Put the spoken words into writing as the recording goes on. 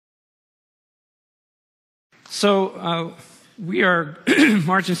We are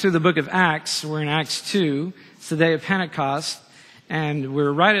marching through the book of Acts. We're in Acts 2. It's the day of Pentecost. And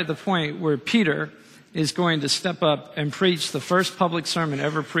we're right at the point where Peter is going to step up and preach the first public sermon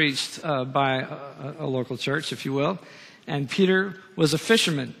ever preached by a local church, if you will. And Peter was a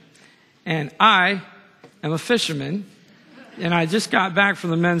fisherman. And I am a fisherman. And I just got back from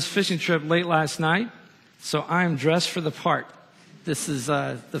the men's fishing trip late last night. So I am dressed for the part. This is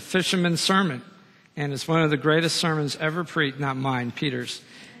the fisherman's sermon. And it's one of the greatest sermons ever preached, not mine, Peter's.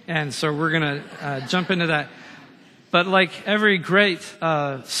 And so we're going to jump into that. But like every great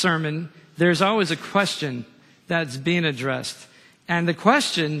sermon, there's always a question that's being addressed. And the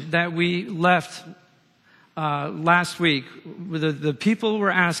question that we left last week, the people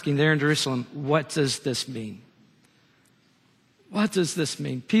were asking there in Jerusalem, what does this mean? What does this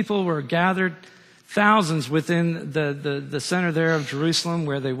mean? People were gathered, thousands within the center there of Jerusalem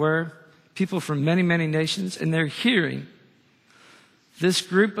where they were. People from many, many nations, and they're hearing this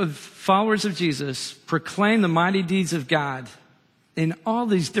group of followers of Jesus proclaim the mighty deeds of God in all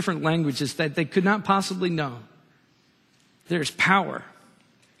these different languages that they could not possibly know. There's power.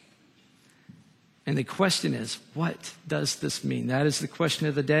 And the question is, what does this mean? That is the question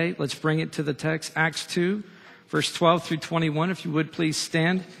of the day. Let's bring it to the text. Acts 2, verse 12 through 21. If you would, please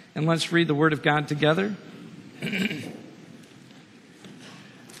stand and let's read the word of God together.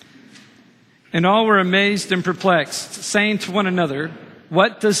 And all were amazed and perplexed, saying to one another,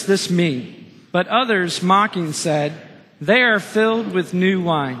 what does this mean? But others, mocking, said, they are filled with new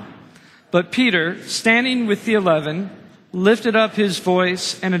wine. But Peter, standing with the 11, lifted up his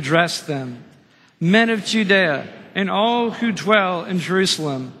voice and addressed them. Men of Judea and all who dwell in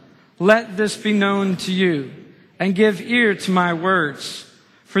Jerusalem, let this be known to you, and give ear to my words.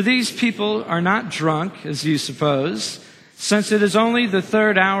 For these people are not drunk, as you suppose, since it is only the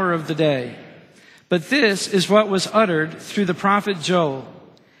third hour of the day. But this is what was uttered through the prophet Joel.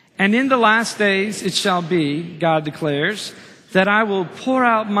 And in the last days it shall be, God declares, that I will pour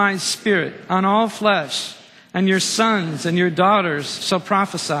out my spirit on all flesh, and your sons and your daughters shall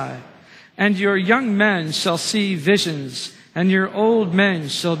prophesy, and your young men shall see visions, and your old men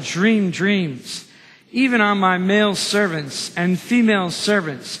shall dream dreams. Even on my male servants and female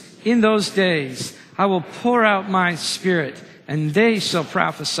servants in those days I will pour out my spirit, and they shall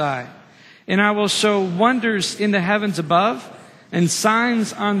prophesy. And I will show wonders in the heavens above and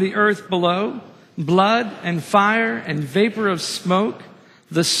signs on the earth below, blood and fire and vapor of smoke.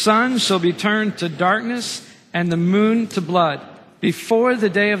 The sun shall be turned to darkness and the moon to blood before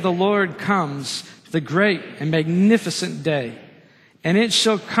the day of the Lord comes, the great and magnificent day. And it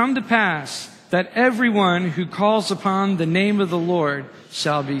shall come to pass that everyone who calls upon the name of the Lord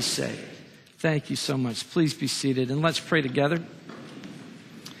shall be saved. Thank you so much. Please be seated and let's pray together.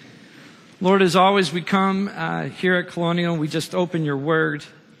 Lord, as always, we come here at Colonial, we just open your word.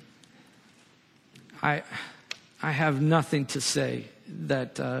 I have nothing to say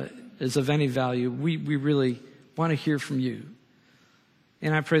that is of any value. We really want to hear from you.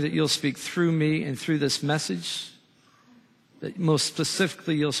 And I pray that you'll speak through me and through this message, that most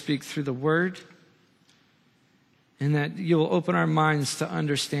specifically you'll speak through the word, and that you'll open our minds to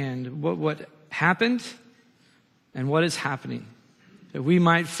understand what happened and what is happening, that we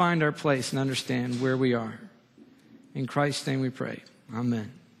might find our place and understand where we are. In Christ's name we pray.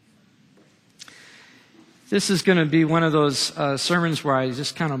 Amen. This is going to be one of those sermons where I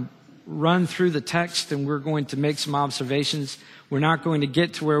just kind of run through the text and we're going to make some observations. We're not going to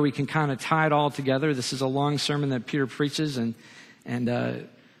get to where we can kind of tie it all together. This is a long sermon that Peter preaches, and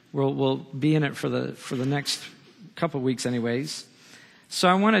we'll be in it for the next couple of weeks anyways. So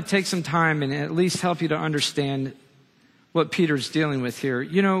I want to take some time and at least help you to understand what Peter's dealing with here.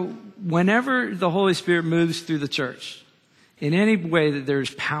 You know, whenever the Holy Spirit moves through the church, in any way that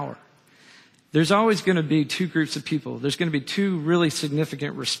there's power, there's always going to be two groups of people. There's going to be two really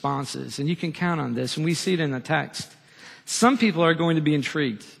significant responses, and you can count on this, and we see it in the text. Some people are going to be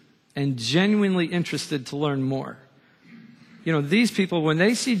intrigued and genuinely interested to learn more. You know, these people, when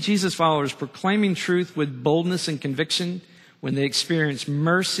they see Jesus followers proclaiming truth with boldness and conviction, when they experience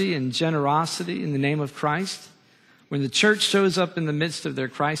mercy and generosity in the name of Christ, when the church shows up in the midst of their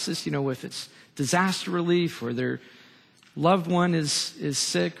crisis, you know, if it's disaster relief or their loved one is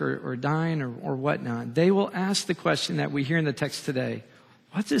sick or dying or whatnot, they will ask the question that we hear in the text today.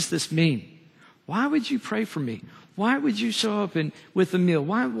 What does this mean? Why would you pray for me? Why would you show up with a meal?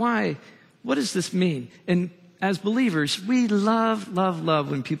 Why? What does this mean? And as believers, we love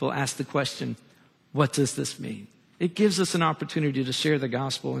when people ask the question, what does this mean? It gives us an opportunity to share the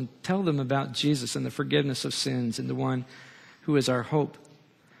gospel and tell them about Jesus and the forgiveness of sins and the one who is our hope.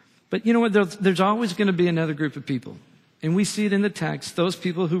 But you know what? There's always going to be another group of people. And we see it in the text, those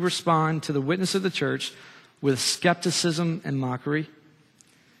people who respond to the witness of the church with skepticism and mockery.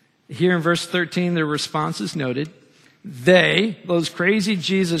 Here in verse 13, their response is noted. They, those crazy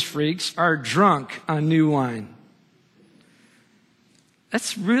Jesus freaks, are drunk on new wine.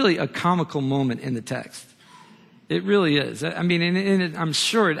 That's really a comical moment in the text. It really is. I mean, and I'm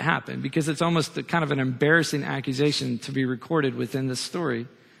sure it happened because it's almost kind of an embarrassing accusation to be recorded within this story.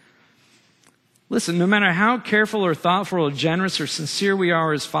 Listen, no matter how careful or thoughtful or generous or sincere we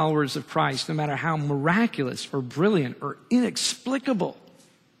are as followers of Christ, no matter how miraculous or brilliant or inexplicable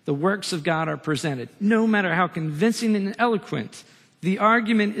the works of God are presented, no matter how convincing and eloquent the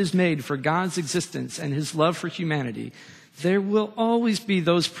argument is made for God's existence and his love for humanity, there will always be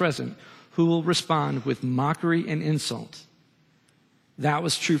those present who will respond with mockery and insult. That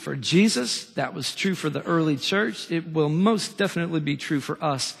was true for Jesus. That was true for the early church. It will most definitely be true for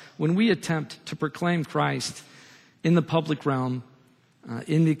us when we attempt to proclaim Christ in the public realm,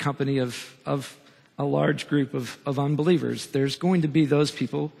 in the company of a large group of unbelievers. There's going to be those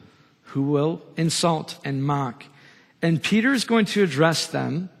people who will insult and mock. And Peter is going to address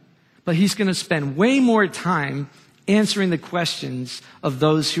them, but he's going to spend way more time answering the questions of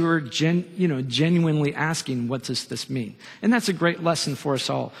those who are genuinely asking, what does this mean? And that's a great lesson for us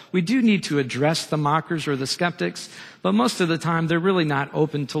all. We do need to address the mockers or the skeptics, but most of the time they're really not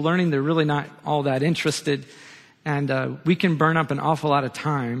open to learning. They're really not all that interested. And we can burn up an awful lot of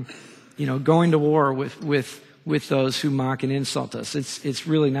time, going to war with those who mock and insult us. It's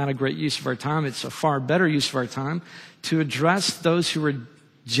really not a great use of our time. It's a far better use of our time to address those who are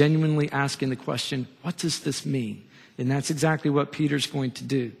genuinely asking the question, what does this mean? And that's exactly what Peter's going to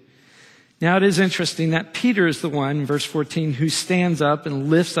do. Now, it is interesting that Peter is the one, in verse 14, who stands up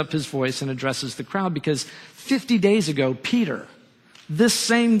and lifts up his voice and addresses the crowd, because 50 days ago, Peter, this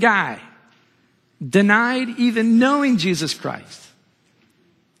same guy, denied even knowing Jesus Christ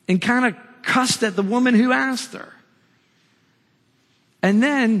and kind of cussed at the woman who asked her. And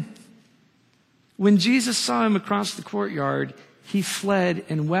then, when Jesus saw him across the courtyard, he fled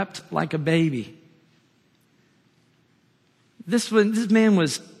and wept like a baby. This man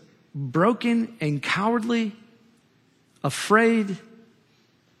was broken and cowardly, afraid,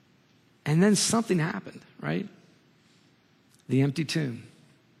 and then something happened, right? The empty tomb.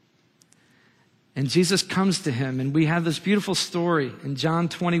 And Jesus comes to him, and we have this beautiful story in John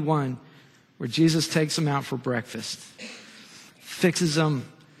 21 where Jesus takes him out for breakfast, fixes him,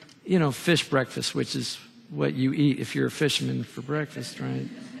 fish breakfast, which is what you eat if you're a fisherman for breakfast, right?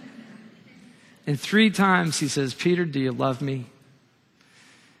 And 3 times he says, Peter, do you love me?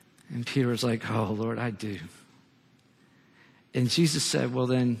 And Peter was like, oh, Lord, I do. And Jesus said, well,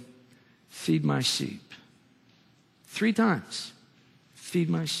 then feed my sheep. 3 times. Feed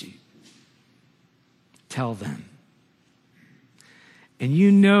my sheep. Tell them. And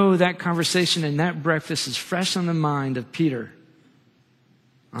that conversation and that breakfast is fresh on the mind of Peter.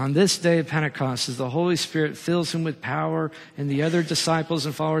 On this day of Pentecost, as the Holy Spirit fills him with power and the other disciples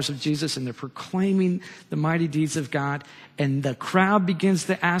and followers of Jesus, and they're proclaiming the mighty deeds of God, and the crowd begins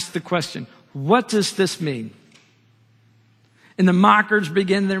to ask the question, what does this mean? And the mockers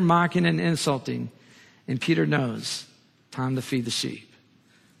begin their mocking and insulting. And Peter knows, time to feed the sheep.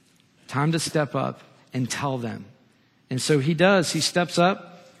 Time to step up and tell them. And so he does. He steps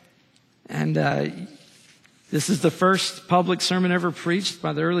up, and this is the first public sermon ever preached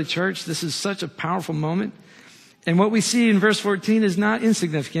by the early church. This is such a powerful moment. And what we see in verse 14 is not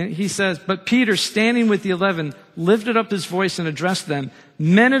insignificant. He says, but Peter, standing with the 11, lifted up his voice and addressed them,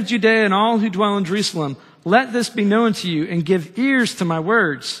 men of Judea and all who dwell in Jerusalem, let this be known to you and give ears to my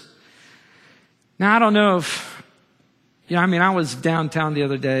words. Now, I don't know if, I was downtown the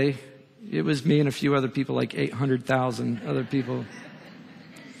other day. It was me and a few other people, like 800,000 other people.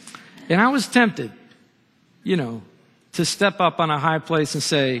 And I was tempted, to step up on a high place and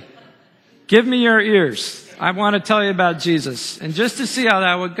say, give me your ears. I want to tell you about Jesus. And just to see how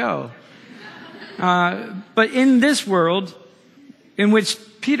that would go. But in this world in which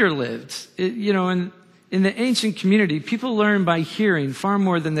Peter lived, in the ancient community, people learn by hearing far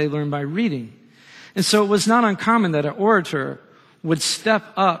more than they learn by reading. And so it was not uncommon that an orator would step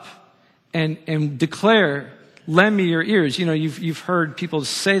up and declare, lend me your ears. You've heard people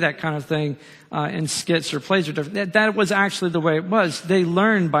say that kind of thing in skits or plays or different. That was actually the way it was. They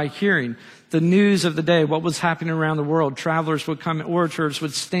learned by hearing the news of the day, what was happening around the world. Travelers would come, orators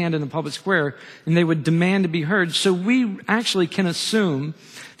would stand in the public square, and they would demand to be heard. So we actually can assume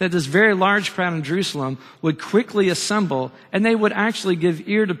that this very large crowd in Jerusalem would quickly assemble, and they would actually give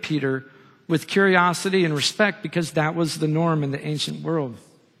ear to Peter with curiosity and respect, because that was the norm in the ancient world.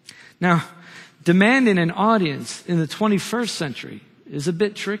 Now, demanding an audience in the 21st century is a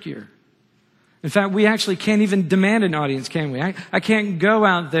bit trickier. In fact, we actually can't even demand an audience, can we? I can't go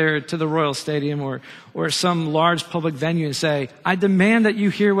out there to the Royal Stadium or some large public venue and say, I demand that you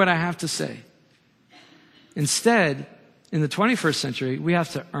hear what I have to say. Instead, in the 21st century, we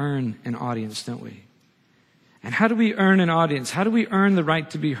have to earn an audience, don't we? And how do we earn an audience? How do we earn the right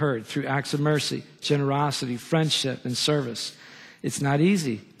to be heard? Through acts of mercy, generosity, friendship, and service. It's not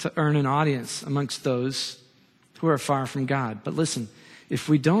easy to earn an audience amongst those who are far from God. But listen, if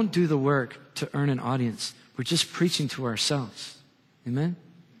we don't do the work to earn an audience, we're just preaching to ourselves. Amen?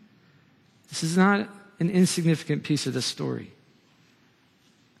 This is not an insignificant piece of the story.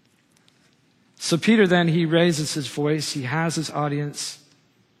 So Peter then, he raises his voice. He has his audience.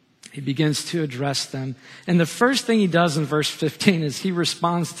 He begins to address them. And the first thing he does in verse 15 is he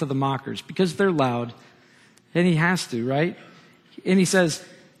responds to the mockers because they're loud. And he has to, right? And he says,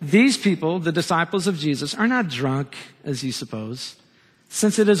 these people, the disciples of Jesus, are not drunk, as you suppose,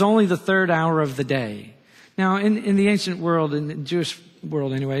 since it is only the third hour of the day. Now, in the ancient world, in the Jewish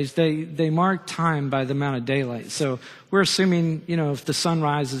world anyways, they mark time by the amount of daylight. So we're assuming, if the sun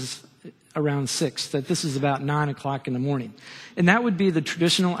rises around 6, that this is about 9 o'clock in the morning. And that would be the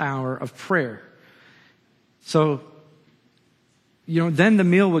traditional hour of prayer. So, then the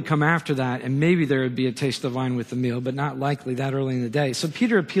meal would come after that, and maybe there would be a taste of wine with the meal, but not likely that early in the day. So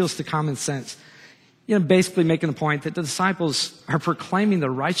Peter appeals to common sense, basically making the point that the disciples are proclaiming the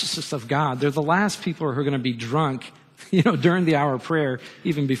righteousness of God. They're the last people who are going to be drunk, during the hour of prayer,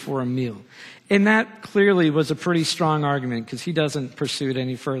 even before a meal. And that clearly was a pretty strong argument because he doesn't pursue it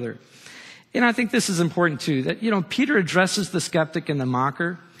any further. And I think this is important too, that, Peter addresses the skeptic and the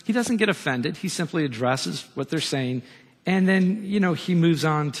mocker. He doesn't get offended. He simply addresses what they're saying. And then, he moves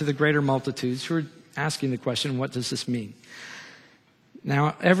on to the greater multitudes who are asking the question, what does this mean?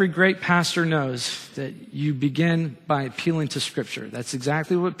 Now, every great pastor knows that you begin by appealing to Scripture. That's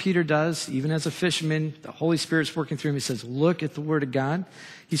exactly what Peter does. Even as a fisherman, the Holy Spirit's working through him. He says, look at the Word of God.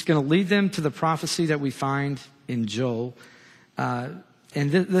 He's going to lead them to the prophecy that we find in Joel. And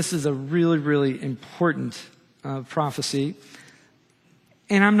this is a really, really important prophecy.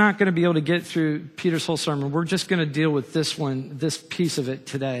 And I'm not going to be able to get through Peter's whole sermon. We're just going to deal with this piece of it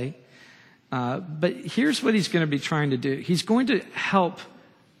today. But here's what he's going to be trying to do. He's going to help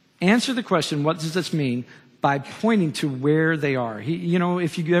answer the question, what does this mean, by pointing to where they are.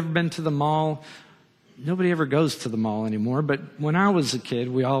 If you've ever been to the mall, nobody ever goes to the mall anymore. But when I was a kid,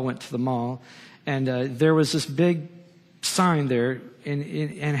 we all went to the mall. And there was this big sign there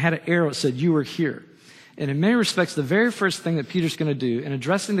and had an arrow that said, you were here. And in many respects, the very first thing that Peter's going to do in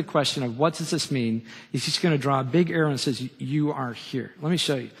addressing the question of what does this mean, is he's going to draw a big arrow and says, you are here. Let me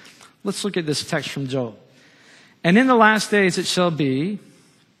show you. Let's look at this text from Joel. And in the last days it shall be,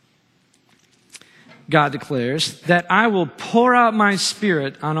 God declares, that I will pour out my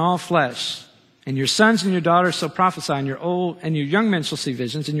Spirit on all flesh. And your sons and your daughters shall prophesy, and your young men shall see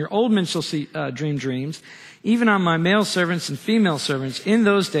visions, and your old men shall see dream dreams. Even on my male servants and female servants, in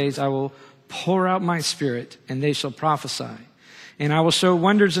those days I will pour out my Spirit, and they shall prophesy. And I will show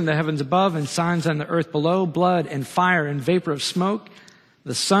wonders in the heavens above, and signs on the earth below, blood and fire and vapor of smoke.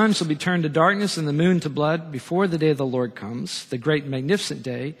 The sun shall be turned to darkness and the moon to blood before the day of the Lord comes, the great and magnificent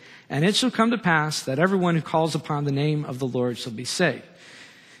day. And it shall come to pass that everyone who calls upon the name of the Lord shall be saved.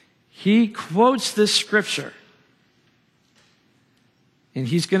 He quotes this scripture. And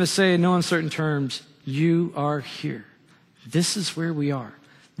he's going to say in no uncertain terms, you are here. This is where we are.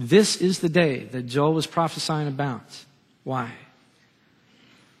 This is the day that Joel was prophesying about. Why?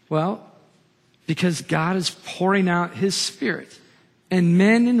 Well, because God is pouring out his Spirit. And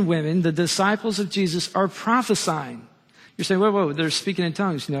men and women, the disciples of Jesus, are prophesying. You're saying, whoa, they're speaking in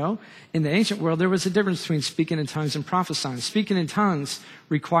tongues. No. In the ancient world, there was a difference between speaking in tongues and prophesying. Speaking in tongues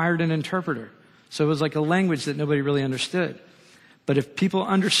required an interpreter. So it was like a language that nobody really understood. But if people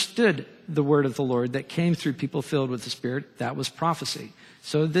understood the word of the Lord that came through people filled with the Spirit, that was prophecy.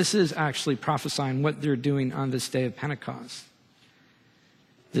 So this is actually prophesying what they're doing on this day of Pentecost.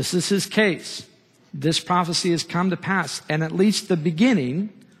 This is his case. This prophecy has come to pass, and at least the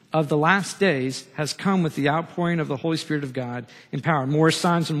beginning of the last days has come with the outpouring of the Holy Spirit of God in power. More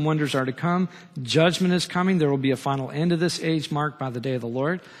signs and wonders are to come. Judgment is coming. There will be a final end of this age marked by the day of the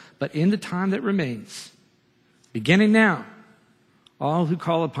Lord. But in the time that remains, beginning now, all who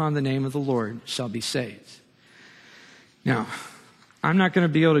call upon the name of the Lord shall be saved. Now, I'm not going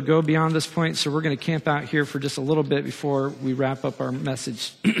to be able to go beyond this point, so we're going to camp out here for just a little bit before we wrap up our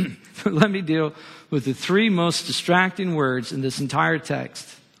message. Let me deal with the three most distracting words in this entire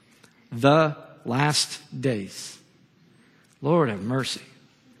text. The last days. Lord have mercy.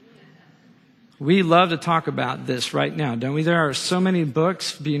 We love to talk about this right now, don't we? There are so many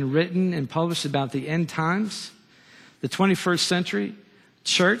books being written and published about the end times. The 21st century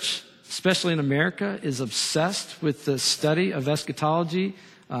church, especially in America, is obsessed with the study of eschatology.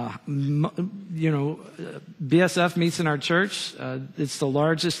 BSF meets in our church. It's the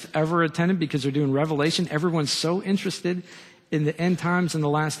largest ever attended because they're doing Revelation. Everyone's so interested in the end times and the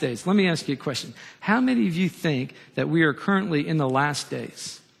last days. Let me ask you a question. How many of you think that we are currently in the last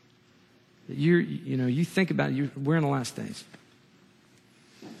days? You think about it, we're in the last days.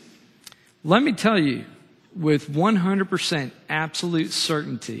 Let me tell you, with 100% absolute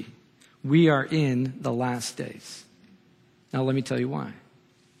certainty, we are in the last days. Now let me tell you why.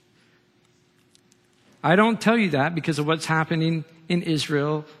 I don't tell you that because of what's happening in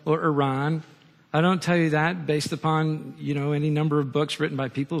Israel or Iran. I don't tell you that based upon, any number of books written by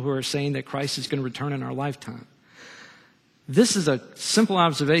people who are saying that Christ is going to return in our lifetime. This is a simple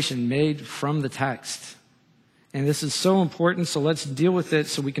observation made from the text. And this is so important, so let's deal with it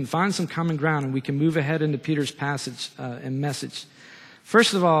so we can find some common ground and we can move ahead into Peter's passage and message.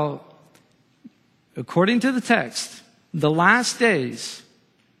 First of all, according to the text, the last days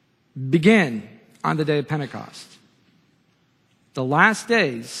begin on the day of Pentecost. The last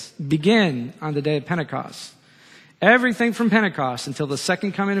days begin on the day of Pentecost. Everything from Pentecost until the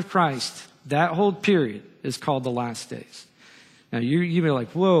second coming of Christ, that whole period is called the last days. Now, you may be like,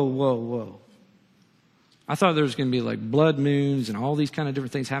 whoa. I thought there was going to be like blood moons and all these kind of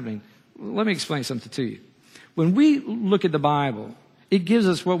different things happening. Let me explain something to you. When we look at the Bible, it gives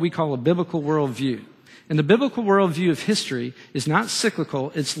us what we call a biblical worldview. And the biblical worldview of history is not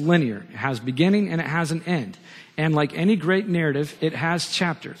cyclical, it's linear. It has beginning and it has an end. And like any great narrative, it has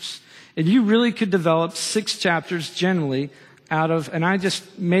chapters. And you really could develop 6 chapters generally out of, and I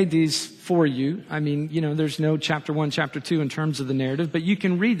just made these for you. I mean, there's no chapter 1, chapter 2 in terms of the narrative, but you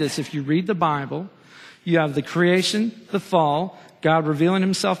can read this. If you read the Bible, you have the creation, the fall, God revealing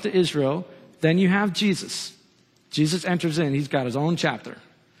himself to Israel. Then you have Jesus. Jesus enters in. He's got his own chapter.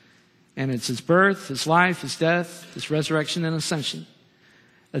 And it's his birth, his life, his death, his resurrection and ascension.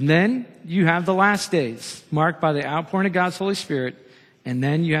 And then you have the last days marked by the outpouring of God's Holy Spirit. And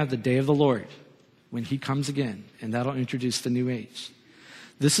then you have the day of the Lord when he comes again. And that'll introduce the new age.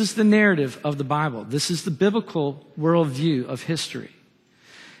 This is the narrative of the Bible. This is the biblical worldview of history.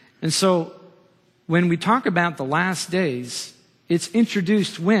 And so when we talk about the last days, it's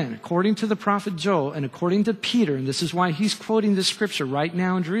introduced when? According to the prophet Joel and according to Peter, and this is why he's quoting this scripture right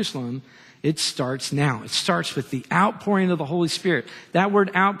now in Jerusalem, it starts now. It starts with the outpouring of the Holy Spirit. That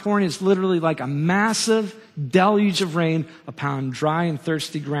word outpouring is literally like a massive deluge of rain upon dry and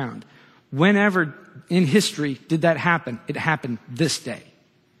thirsty ground. Whenever in history did that happen? It happened this day.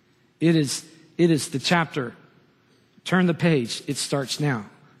 It is the chapter. Turn the page. It starts now.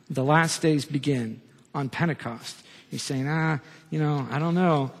 The last days begin on Pentecost. You're saying, I don't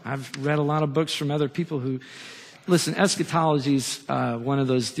know. I've read a lot of books from other people who, listen, eschatology is one of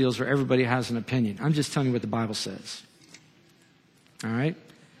those deals where everybody has an opinion. I'm just telling you what the Bible says. All right?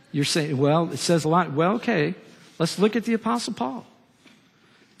 You're saying, well, it says a lot. Well, okay. Let's look at the Apostle Paul.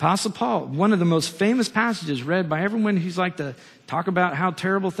 Apostle Paul, one of the most famous passages read by everyone who's like to talk about how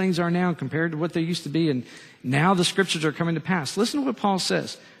terrible things are now compared to what they used to be, and now the scriptures are coming to pass. Listen to what Paul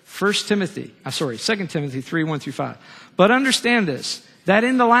says. 2 Timothy 3, 1 through 5. But understand this, that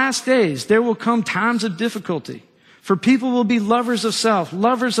in the last days there will come times of difficulty. For people will be lovers of self,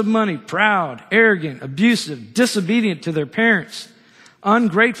 lovers of money, proud, arrogant, abusive, disobedient to their parents,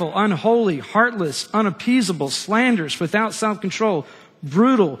 ungrateful, unholy, heartless, unappeasable, slanderous, without self-control,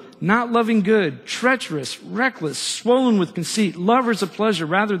 brutal, not loving good, treacherous, reckless, swollen with conceit, lovers of pleasure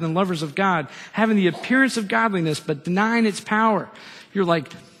rather than lovers of God, having the appearance of godliness but denying its power. You're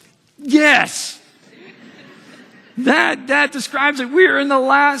like, yes! That describes it. We are in the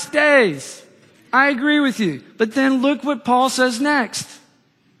last days. I agree with you. But then look what Paul says next.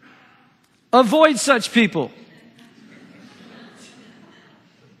 Avoid such people.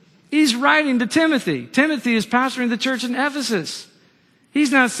 He's writing to Timothy. Timothy is pastoring the church in Ephesus. He's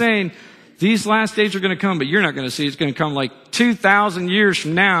not saying these last days are going to come, but you're not going to see it's going to come like 2,000 years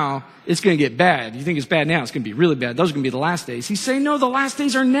from now. It's going to get bad. You think it's bad now. It's going to be really bad. Those are going to be the last days. He's saying, no, the last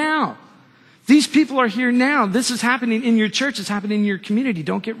days are now. These people are here now. This is happening in your church. It's happening in your community.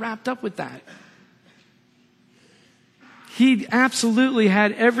 Don't get wrapped up with that. He absolutely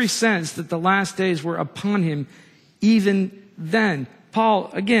had every sense that the last days were upon him even then. Paul,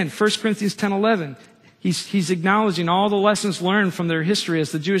 again, 1 Corinthians 10:11. He's acknowledging all the lessons learned from their history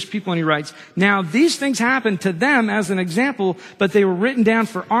as the Jewish people, and he writes, now these things happened to them as an example, but they were written down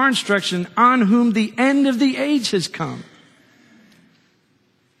for our instruction, on whom the end of the age has come.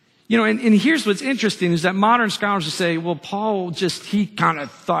 And here's what's interesting is that modern scholars will say, well, Paul he kind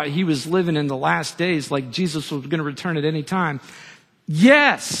of thought he was living in the last days, like Jesus was going to return at any time.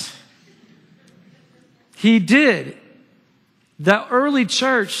 Yes, he did. The early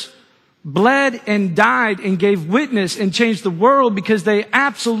church bled and died and gave witness and changed the world because they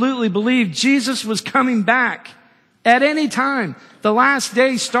absolutely believed Jesus was coming back at any time. The last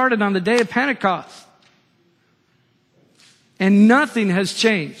day started on the day of Pentecost. And nothing has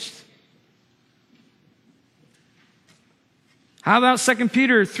changed. How about 2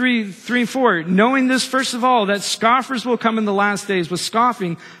 Peter 3 and 4? Knowing this, first of all, that scoffers will come in the last days with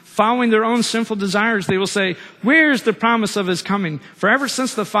scoffing, following their own sinful desires. They will say, where is the promise of his coming? For ever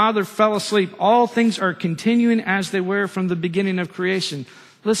since the Father fell asleep, all things are continuing as they were from the beginning of creation.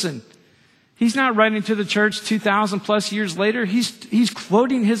 Listen, he's not writing to the church 2,000 plus years later. He's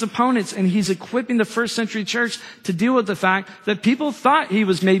quoting his opponents, and he's equipping the first century church to deal with the fact that people thought he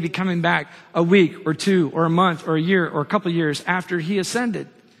was maybe coming back a week or two or a month or a year or a couple of years after he ascended.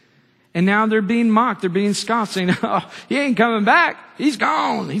 And now they're being mocked. They're being scoffed, saying, oh, he ain't coming back. He's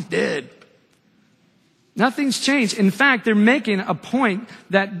gone. He's dead. Nothing's changed. In fact, they're making a point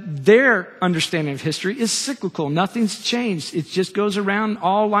that their understanding of history is cyclical. Nothing's changed. It just goes around.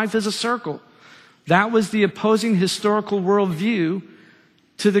 All life is a circle. That was the opposing historical worldview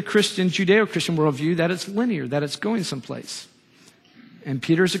to the Judeo-Christian worldview, that it's linear, that it's going someplace. And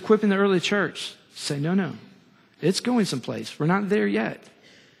Peter's equipping the early church to say, no, it's going someplace. We're not there yet.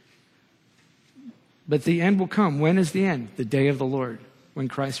 But the end will come. When is the end? The day of the Lord, when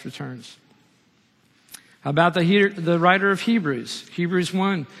Christ returns. How about the writer of Hebrews? Hebrews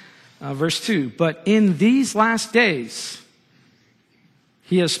 1, verse 2. But in these last days,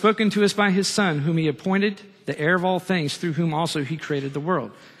 he has spoken to us by his Son, whom he appointed the heir of all things, through whom also he created the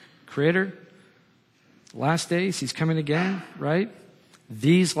world. Creator, last days, he's coming again, right?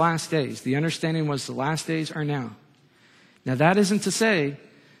 These last days. The understanding was the last days are now. Now, that isn't to say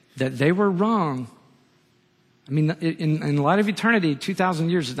that they were wrong. I mean, in light of eternity, 2,000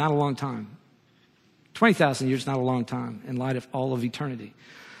 years is not a long time. 20,000 years is not a long time in light of all of eternity.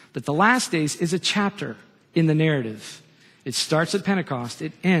 But the last days is a chapter in the narrative. It starts at Pentecost.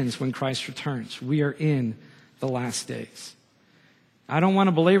 It ends when Christ returns. We are in the last days. I don't want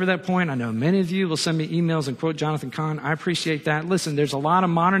to belabor that point. I know many of you will send me emails and quote Jonathan Cahn. I appreciate that. Listen, there's a lot of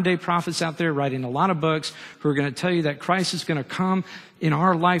modern day prophets out there writing a lot of books who are going to tell you that Christ is going to come in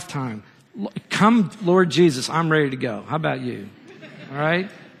our lifetime. Come, Lord Jesus, I'm ready to go. How about you? All right?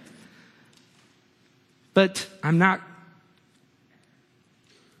 But I'm not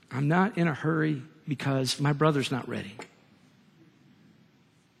in a hurry because my brother's not ready.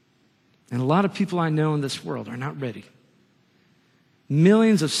 And a lot of people I know in this world are not ready.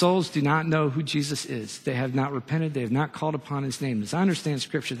 Millions of souls do not know who Jesus is. They have not repented. They have not called upon his name. As I understand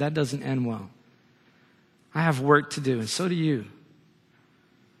Scripture, that doesn't end well. I have work to do, and so do you.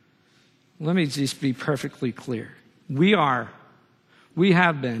 Let me just be perfectly clear. We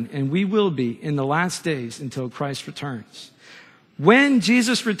have been, and we will be in the last days until Christ returns. When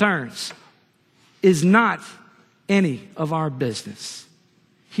Jesus returns is not any of our business.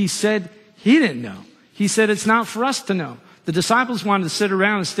 He said he didn't know. He said it's not for us to know. The disciples wanted to sit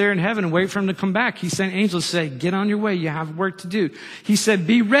around and stare in heaven and wait for him to come back. He sent angels to say, get on your way. You have work to do. He said,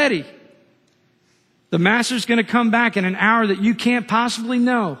 be ready. The master's going to come back in an hour that you can't possibly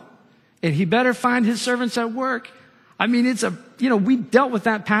know. And he better find his servants at work. I mean, we dealt with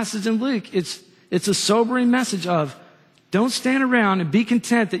that passage in Luke. It's a sobering message of don't stand around and be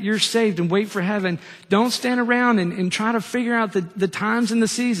content that you're saved and wait for heaven. Don't stand around and try to figure out the times and the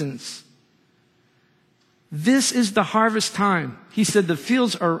seasons. This is the harvest time. He said the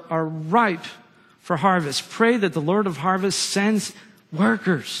fields are ripe for harvest. Pray that the Lord of harvest sends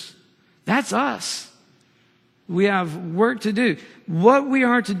workers. That's us. We have work to do. What we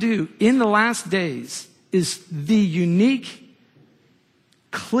are to do in the last days is the unique,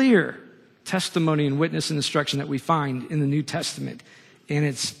 clear testimony and witness and instruction that we find in the New Testament. And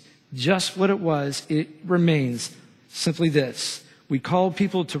it's just what it was. It remains simply this. We call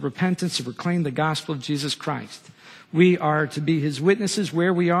people to repentance to proclaim the gospel of Jesus Christ. We are to be his witnesses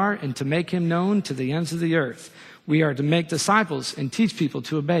where we are and to make him known to the ends of the earth. We are to make disciples and teach people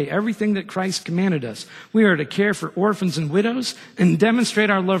to obey everything that Christ commanded us. We are to care for orphans and widows and demonstrate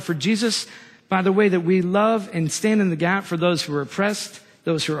our love for Jesus by the way that we love and stand in the gap for those who are oppressed,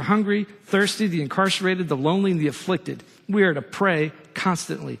 those who are hungry, thirsty, the incarcerated, the lonely, and the afflicted. We are to pray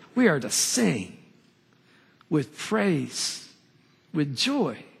constantly. We are to sing with praise, with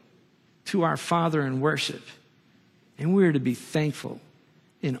joy to our Father in worship. And we are to be thankful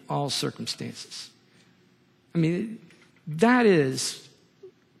in all circumstances. I mean, that is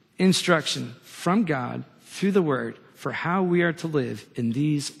instruction from God through the Word for how we are to live in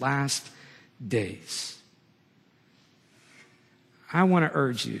these last days. I want to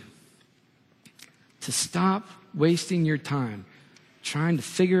urge you to stop wasting your time trying to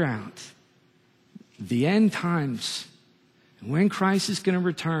figure out the end times and when Christ is going to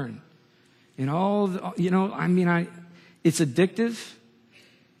return. And all, it's addictive,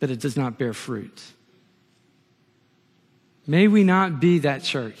 but it does not bear fruit. May we not be that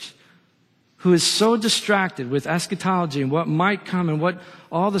church who is so distracted with eschatology and what might come and what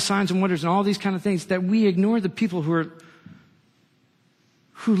all the signs and wonders and all these kind of things that we ignore the people who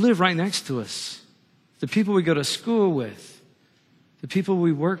live right next to us, the people we go to school with, the people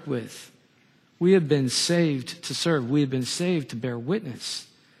we work with. We have been saved to serve. We have been saved to bear witness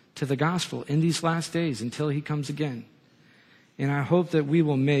to the gospel in these last days until he comes again. And I hope that we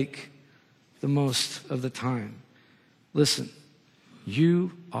will make the most of the time. Listen,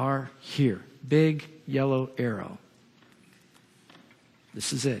 you are here. Big yellow arrow.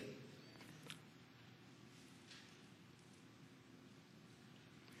 This is it.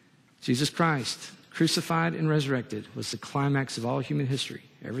 Jesus Christ, crucified and resurrected, was the climax of all human history.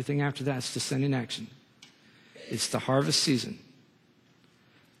 Everything after that is descending action. It's the harvest season.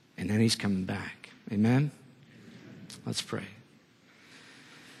 And then he's coming back. Amen? Let's pray.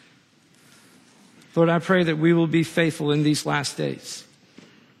 Lord, I pray that we will be faithful in these last days.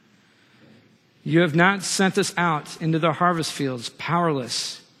 You have not sent us out into the harvest fields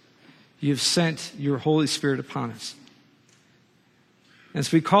powerless. You have sent your Holy Spirit upon us.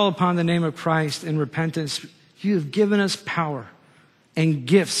 As we call upon the name of Christ in repentance, you have given us power and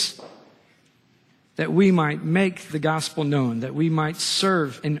gifts that we might make the gospel known, that we might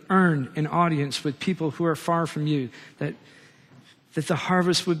serve and earn an audience with people who are far from you, that the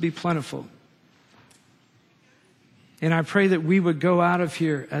harvest would be plentiful. And I pray that we would go out of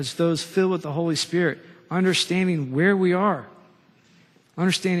here as those filled with the Holy Spirit, understanding where we are,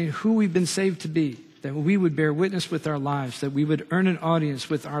 understanding who we've been saved to be, that we would bear witness with our lives, that we would earn an audience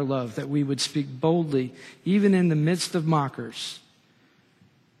with our love, that we would speak boldly, even in the midst of mockers,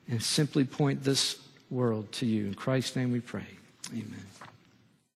 and simply point this world to you. In Christ's name we pray. Amen.